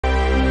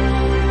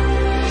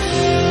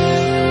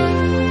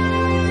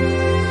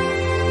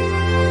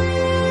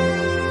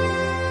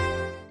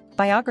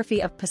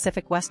Biography of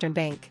Pacific Western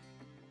Bank.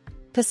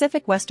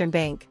 Pacific Western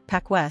Bank,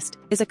 PacWest,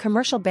 is a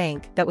commercial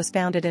bank that was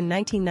founded in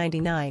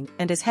 1999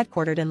 and is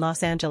headquartered in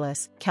Los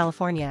Angeles,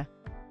 California.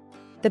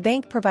 The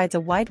bank provides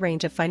a wide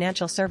range of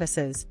financial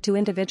services to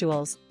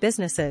individuals,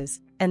 businesses,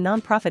 and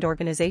nonprofit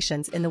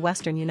organizations in the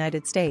western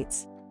United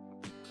States.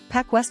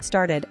 PacWest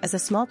started as a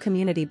small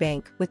community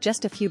bank with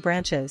just a few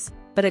branches,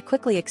 but it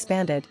quickly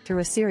expanded through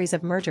a series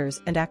of mergers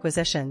and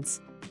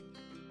acquisitions.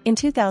 In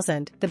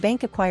 2000, the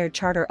bank acquired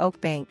Charter Oak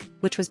Bank,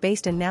 which was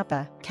based in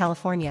Napa,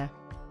 California.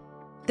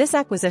 This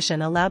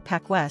acquisition allowed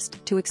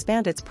PacWest to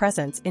expand its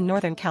presence in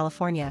Northern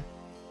California.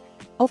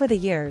 Over the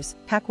years,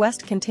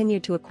 PacWest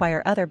continued to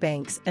acquire other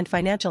banks and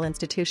financial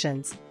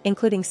institutions,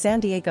 including San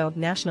Diego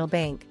National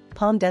Bank,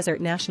 Palm Desert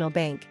National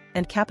Bank,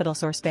 and Capital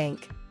Source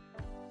Bank.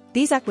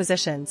 These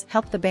acquisitions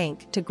helped the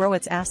bank to grow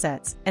its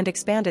assets and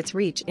expand its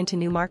reach into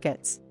new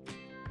markets.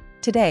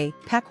 Today,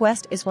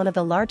 PacWest is one of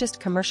the largest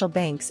commercial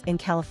banks in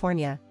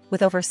California,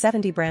 with over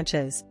 70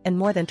 branches and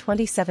more than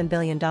 $27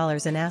 billion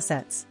in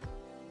assets.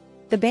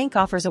 The bank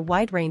offers a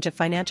wide range of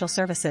financial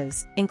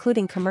services,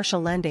 including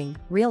commercial lending,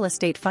 real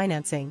estate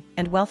financing,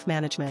 and wealth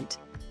management.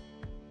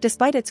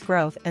 Despite its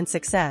growth and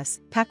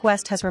success,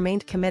 PacWest has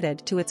remained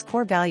committed to its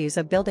core values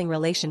of building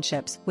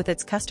relationships with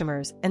its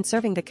customers and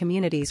serving the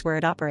communities where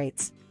it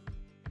operates.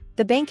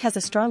 The bank has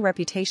a strong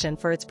reputation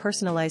for its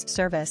personalized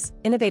service,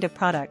 innovative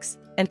products,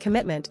 and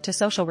commitment to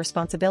social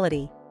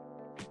responsibility.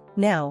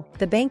 Now,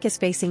 the bank is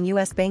facing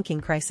U.S. banking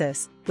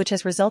crisis, which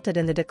has resulted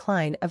in the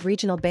decline of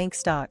regional bank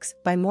stocks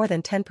by more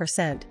than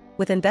 10%,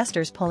 with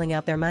investors pulling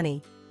out their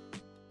money.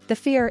 The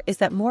fear is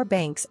that more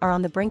banks are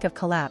on the brink of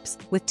collapse,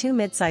 with two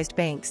mid-sized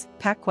banks,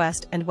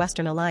 PacWest and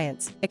Western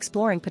Alliance,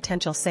 exploring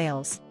potential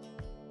sales.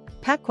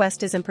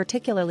 PacWest is in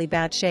particularly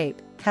bad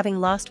shape, having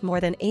lost more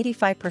than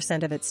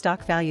 85% of its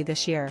stock value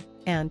this year,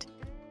 and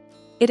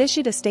it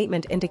issued a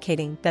statement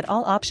indicating that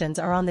all options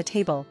are on the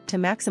table to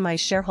maximize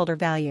shareholder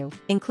value,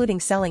 including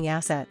selling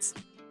assets,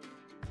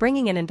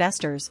 bringing in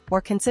investors,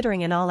 or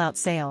considering an all-out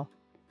sale.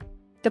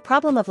 The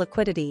problem of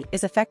liquidity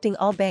is affecting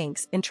all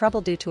banks in trouble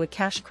due to a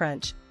cash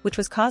crunch, which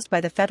was caused by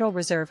the Federal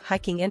Reserve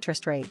hiking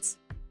interest rates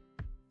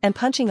and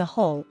punching a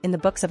hole in the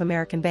books of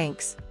American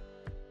banks.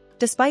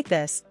 Despite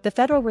this, the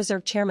Federal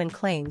Reserve Chairman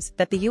claims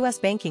that the U.S.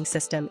 banking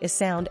system is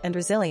sound and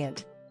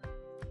resilient.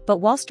 But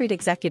Wall Street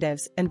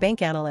executives and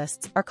bank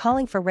analysts are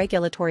calling for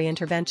regulatory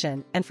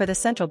intervention and for the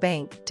central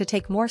bank to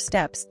take more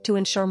steps to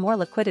ensure more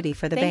liquidity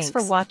for the banks.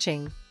 Thanks for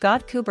watching.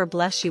 God Kuber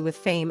bless you with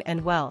fame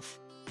and wealth.